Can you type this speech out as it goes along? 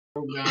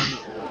gun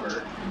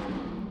or...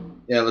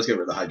 Yeah, let's get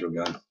rid of the hydro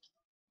gun.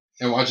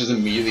 And watch is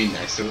immediately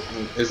next to it.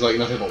 It's like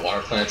nothing but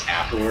water plants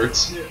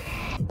afterwards. Yeah.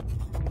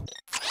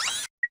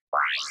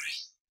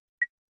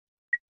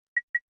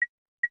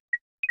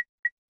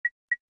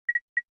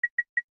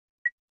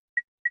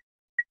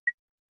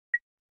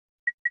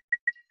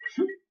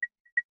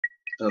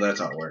 Oh,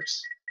 that's how it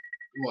works.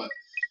 What?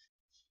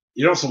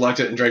 You don't select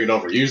it and drag it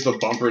over. Use the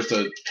bumpers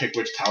to pick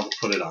which tile to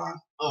put it on.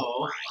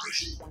 Oh.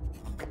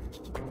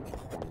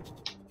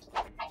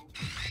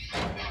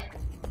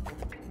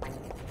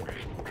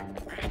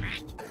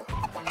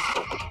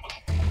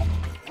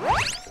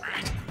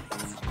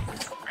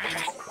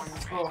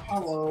 Oh,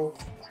 hello.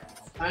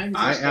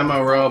 I am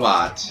a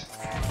robot.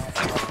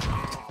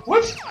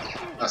 What?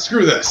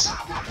 Screw this.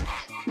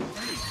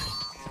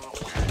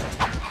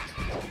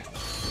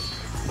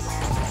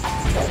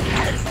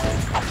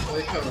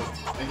 Like how,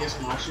 I guess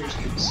monsters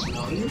can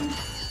smell you?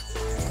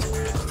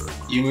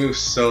 You move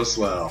so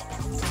slow.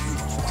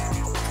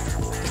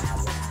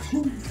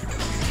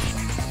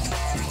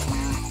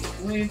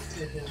 Wave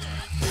to him.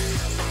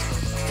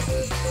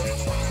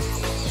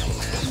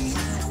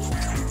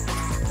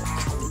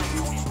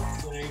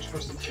 Are you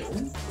supposed to kill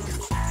him?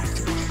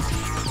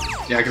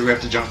 Yeah, because we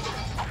have to jump.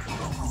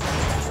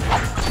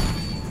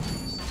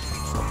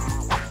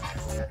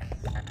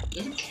 Is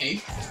that a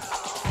cake?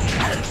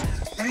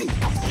 Hey.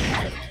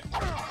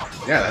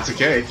 Yeah, that's a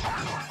cake.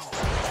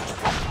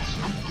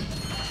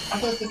 I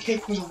thought the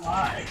cake was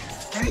alive.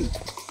 Hey.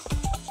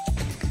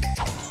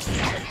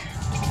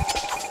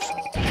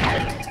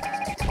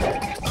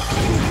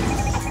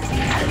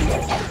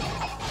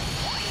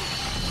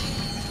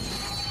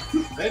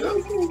 I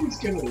don't think it's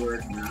gonna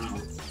work now.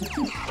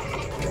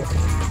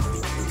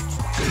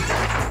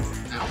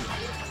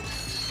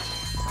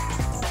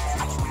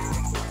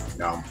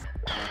 No.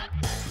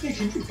 Hey,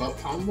 can you butt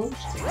pound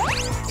those?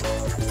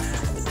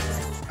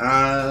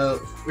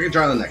 We can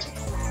try the next one.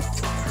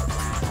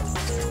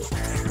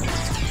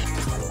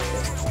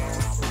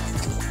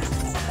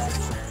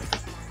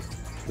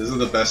 This is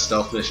the best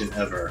stealth mission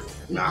ever.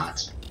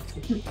 Not.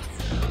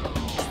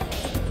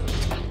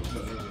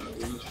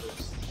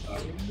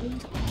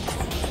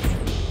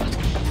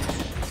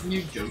 Can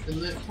you jump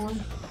in that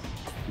one?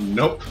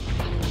 Nope.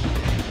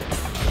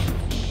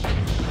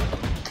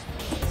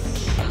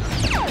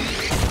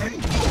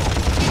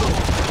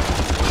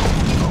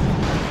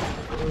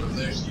 Oh,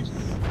 there's you.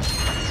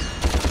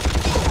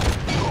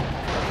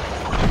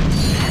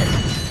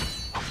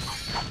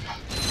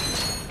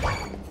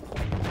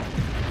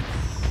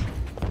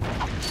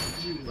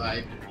 You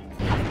lied to me.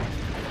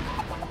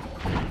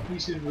 You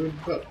said we're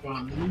butt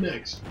on the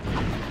next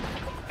one.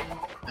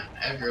 Now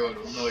everyone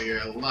will know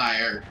you're a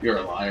liar. You're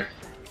a liar.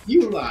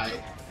 You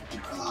lied.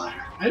 You're a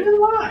liar. I didn't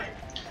lie.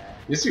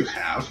 Yes, you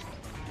have.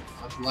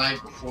 I've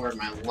lied before in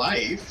my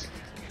life,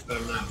 but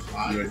I'm not a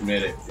liar. You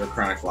admit it. You're a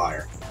chronic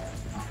liar.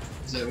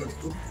 Is that what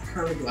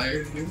chronic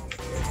liars do?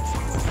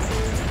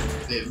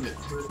 They admit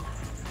to it?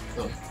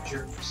 Oh,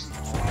 jerks.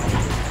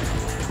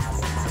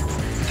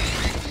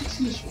 What's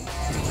this one?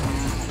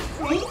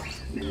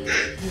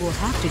 You will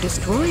have to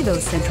destroy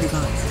those sentry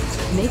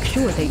bots. Make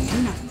sure they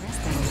do not press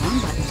that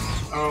alarm button.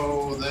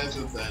 Oh, that's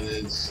what that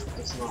is.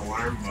 That's an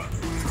alarm button.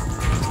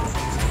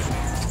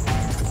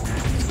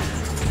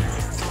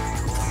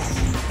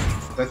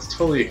 That's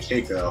totally a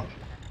cake, though.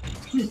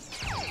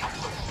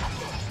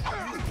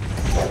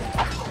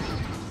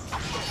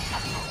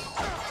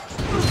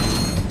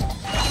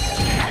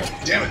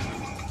 Damn it.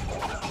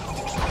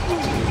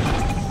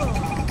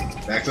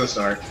 Back to the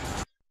start.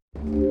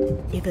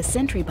 If a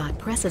sentry bot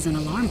presses an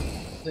alarm,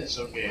 That's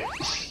okay.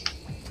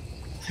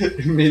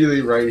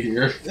 Immediately right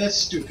here. That's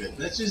stupid.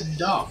 That's just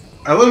dumb.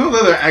 I love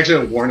how they're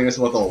actually warning us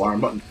about the alarm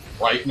button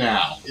right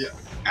now. Yeah.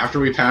 After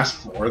we pass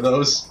 4 of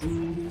those.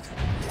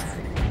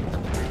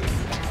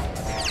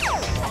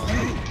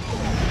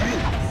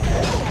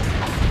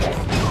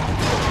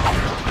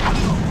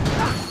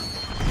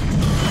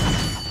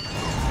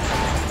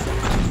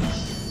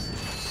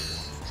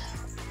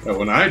 But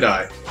when I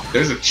die,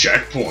 there's a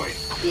checkpoint.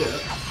 Yeah.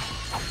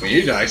 When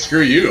you die,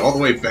 screw you, all the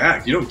way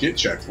back. You don't get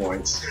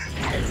checkpoints.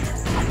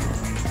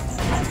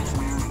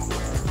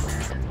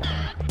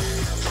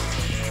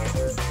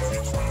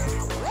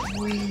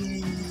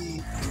 Whee.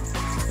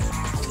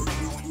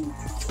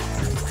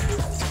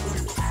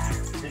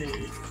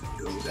 Hey,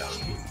 go down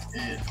here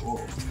and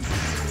whoa.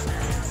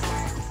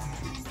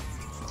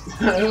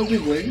 I don't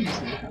think ladies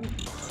know.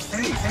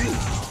 Hey.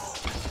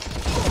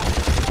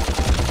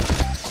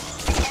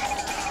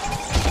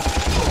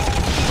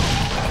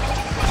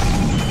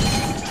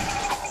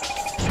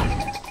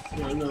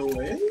 No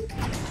way.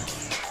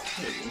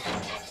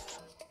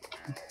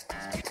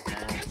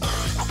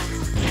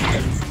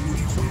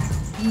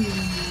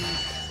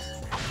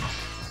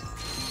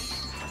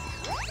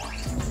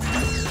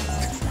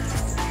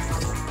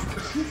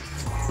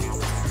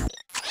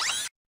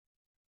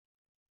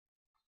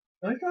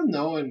 I like how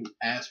no one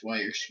asked why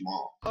you're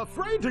small.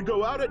 Afraid to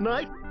go out at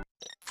night?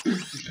 I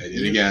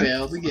did it again.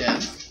 Failed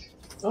again.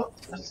 Oh,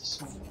 that's the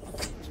song.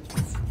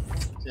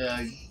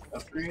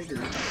 upgrade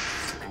or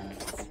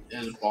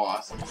and a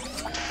boss.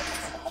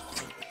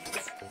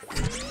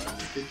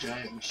 Good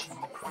giant machine.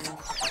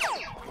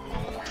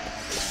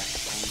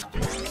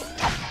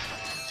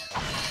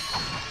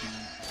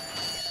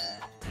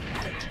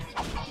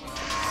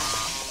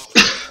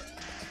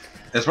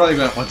 That's probably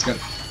what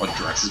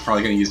Drex is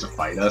probably gonna use to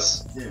fight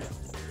us. Yeah.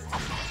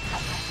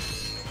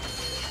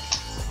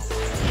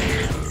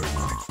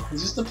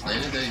 Is this the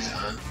planet that he's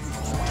on?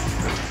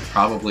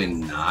 Probably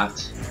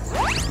not.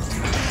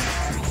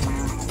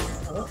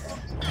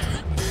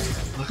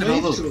 Look at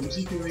all those.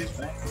 He can raise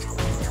back.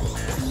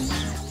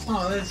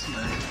 Oh, that's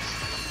nice.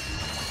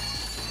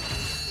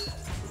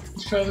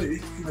 He's probably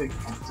like,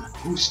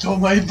 who stole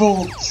my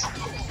bolts?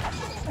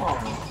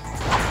 Oh.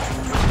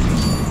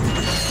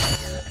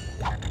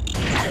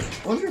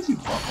 I wonder if you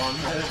bump on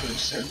that, if it would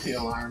start the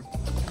alarm.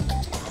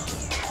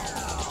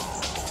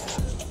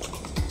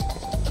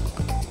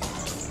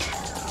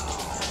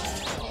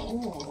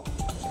 Oh.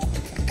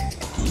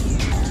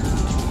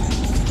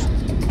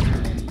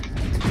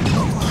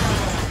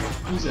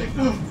 He's like,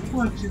 oh,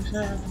 what just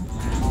happened?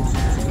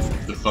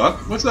 The fuck?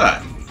 What's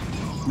that?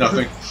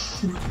 Nothing.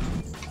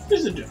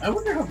 There's a. I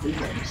wonder how big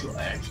that missile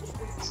actually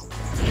is.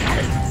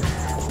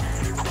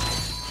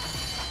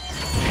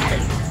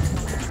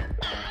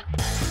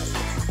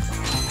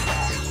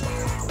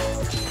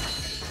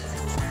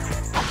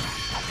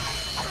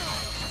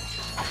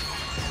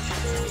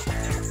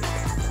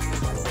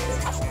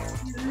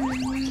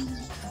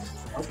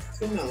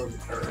 Another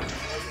bird.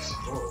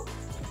 Oh.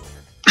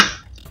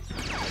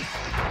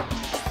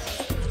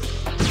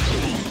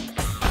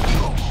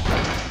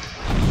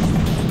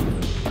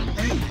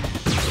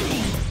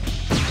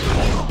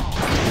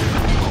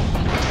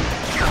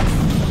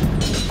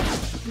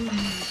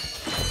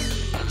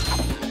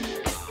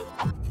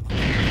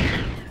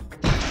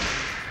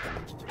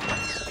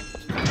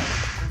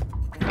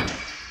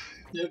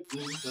 Yep,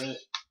 there's that.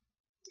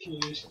 Can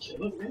you just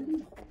kill it,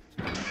 maybe?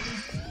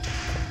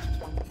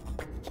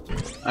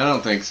 I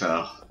don't think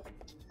so.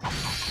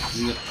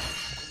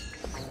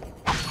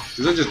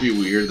 Does it just be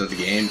weird that the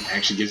game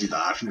actually gives you the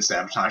option to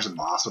sabotage the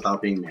boss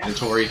without being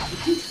mandatory?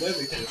 That'd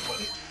be kind of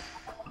funny.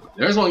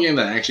 There's one game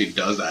that actually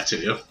does that to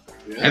you.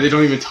 Really? And they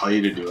don't even tell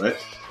you to do it.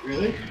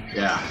 Really?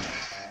 Yeah.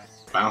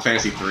 Final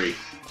Fantasy 3.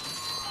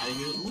 I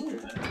didn't know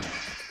that.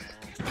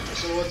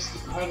 So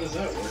how does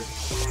that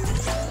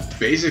work?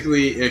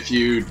 Basically, if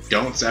you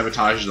don't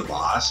sabotage the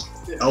boss,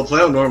 Yeah. it'll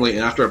play out normally,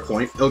 and after a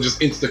point, it'll just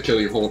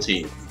insta-kill your whole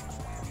team.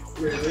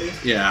 Really?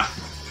 Yeah.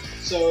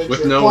 So it's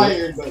With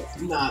required,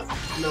 but not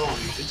knowing.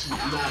 It's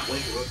not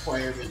like a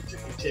requirement to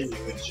continue.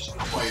 It's just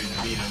required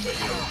to beat them, but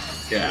you don't.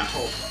 Yeah.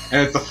 Told.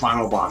 And it's the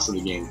final boss of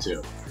the game,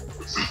 too.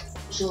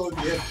 So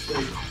you have to,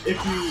 like,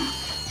 if you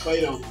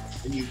fight them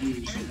and you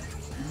lose, you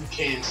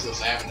can still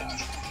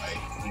sabotage them, right?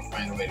 You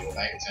find a way to go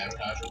back and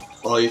sabotage them.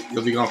 Well,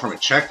 you'll be going from a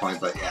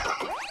checkpoint, but yeah.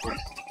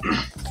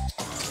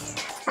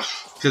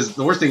 Because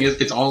the worst thing is,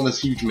 it's all in this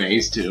huge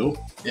maze, too.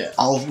 Yeah.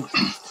 All of them.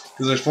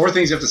 Because there's 4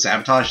 things you have to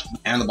sabotage,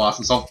 and the boss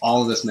himself,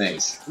 all in this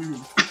maze.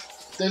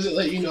 Does it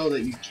let you know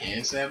that you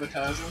can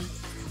sabotage them?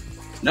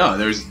 No,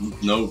 there's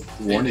no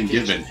warning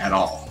given at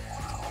all.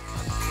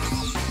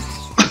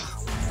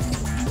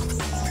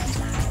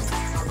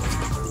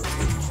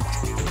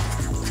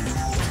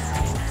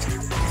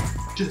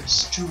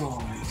 Destroy.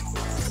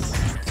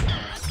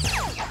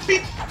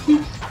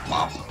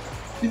 Wow.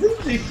 Do you think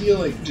they feel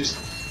like just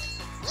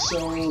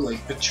so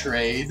like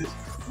betrayed?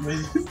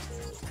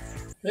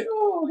 Like,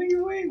 oh, he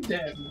waved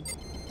at me.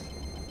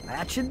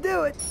 That should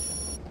do it.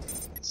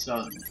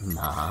 Son,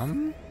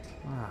 Mom?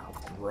 Oh,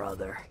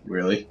 brother.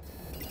 Really?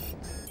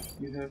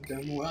 you have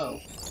done well.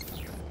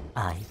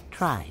 I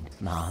tried,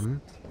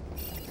 Mom.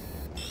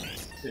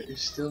 There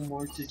is still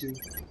more to do.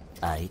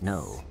 I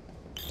know.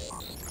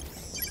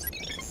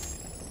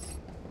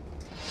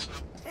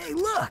 Hey,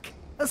 look!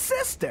 A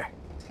sister!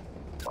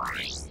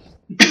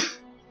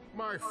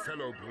 My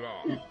fellow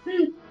Blah,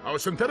 our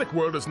synthetic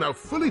world is now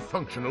fully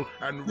functional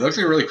and... It looks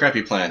like a really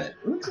crappy planet.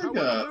 It looks like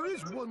There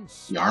is one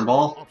Yarn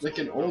ball? like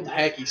an old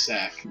hacky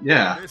sack.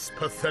 Yeah. This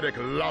pathetic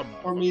lump.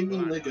 Or maybe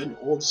like an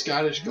old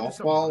Scottish golf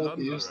ball with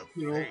these,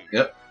 you know.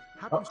 Yep.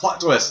 Oh,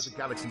 plot twist. The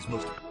galaxy's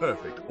most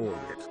perfect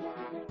orbit.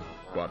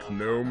 But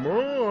no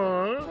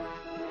more.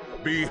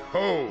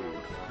 Behold,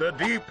 the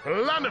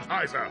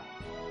Deplanetizer,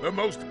 the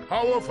most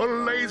powerful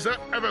laser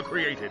ever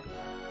created.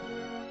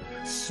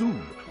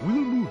 Soon, we'll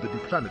move the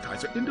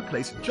Deplanetizer into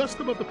place just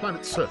above the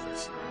planet's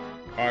surface.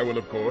 I will,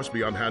 of course,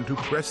 be on hand to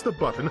press the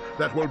button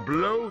that will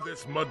blow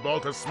this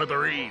mudball to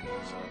smithereens.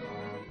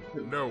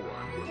 No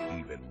one will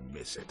even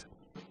miss it.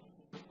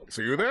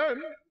 See you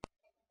then.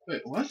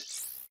 Wait, what?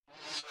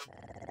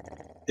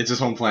 It's his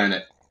home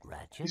planet.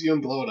 Ratchet? He's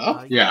gonna blow it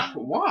up? Yeah.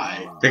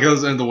 Why?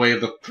 Because in the way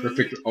of the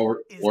perfect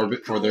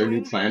orbit for their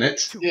new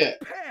planet. Yeah.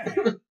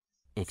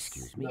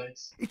 Excuse me?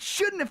 Nice. It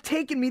shouldn't have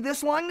taken me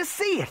this long to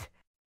see it.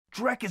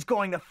 Drek is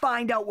going to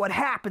find out what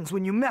happens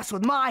when you mess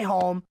with my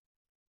home.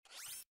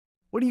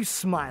 What are you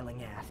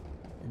smiling at?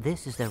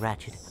 This is the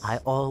Ratchet I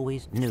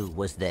always knew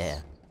was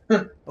there.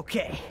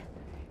 Okay,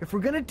 If we're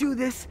gonna do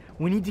this,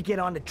 we need to get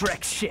onto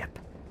Drek's ship.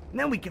 And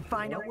then we can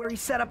find out where he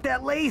set up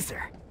that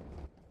laser.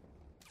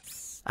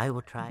 I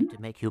will try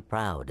to make you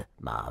proud,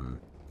 Mom.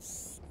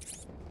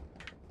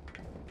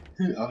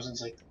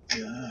 Austin's like,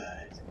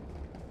 good.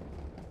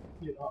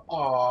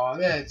 Aw,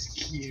 that's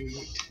cute.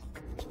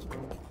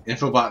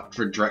 Infobot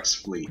for Drek's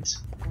fleet.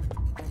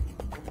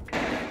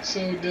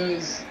 So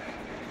does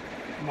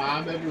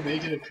Mom ever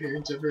make an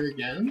appearance ever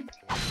again?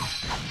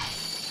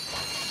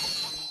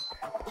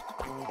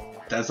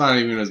 That's not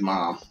even his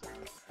mom.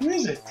 Who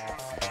is it?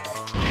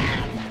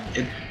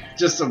 It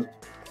just a.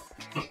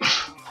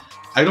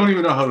 I don't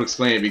even know how to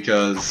explain it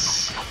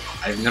because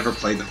I've never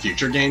played the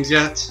future games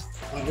yet.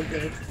 Oh,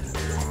 okay.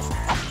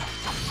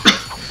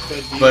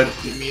 But do you But-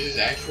 have to meet his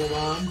actual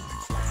mom?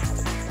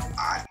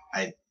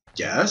 I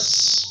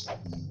guess.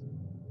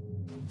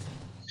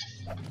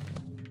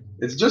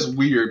 It's just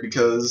weird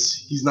because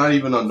he's not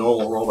even a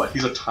normal robot.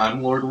 He's a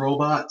Time Lord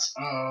robot.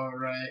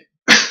 Alright.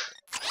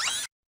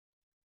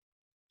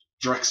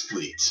 Drek's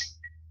fleet.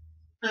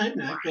 I'm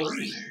not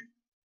going there.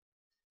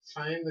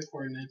 Find the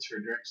coordinates for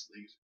Drek's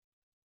fleet.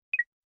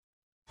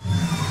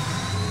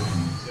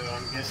 So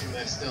I'm guessing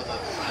that's still not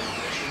the final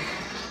mission.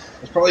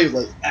 There's probably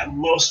like at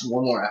most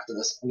one more after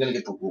this. I'm gonna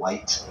get the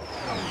light.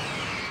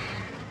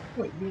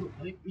 What, you don't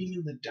like being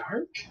in the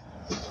dark?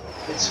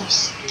 It's so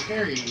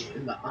scary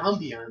and the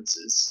ambiance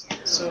is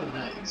so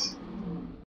nice.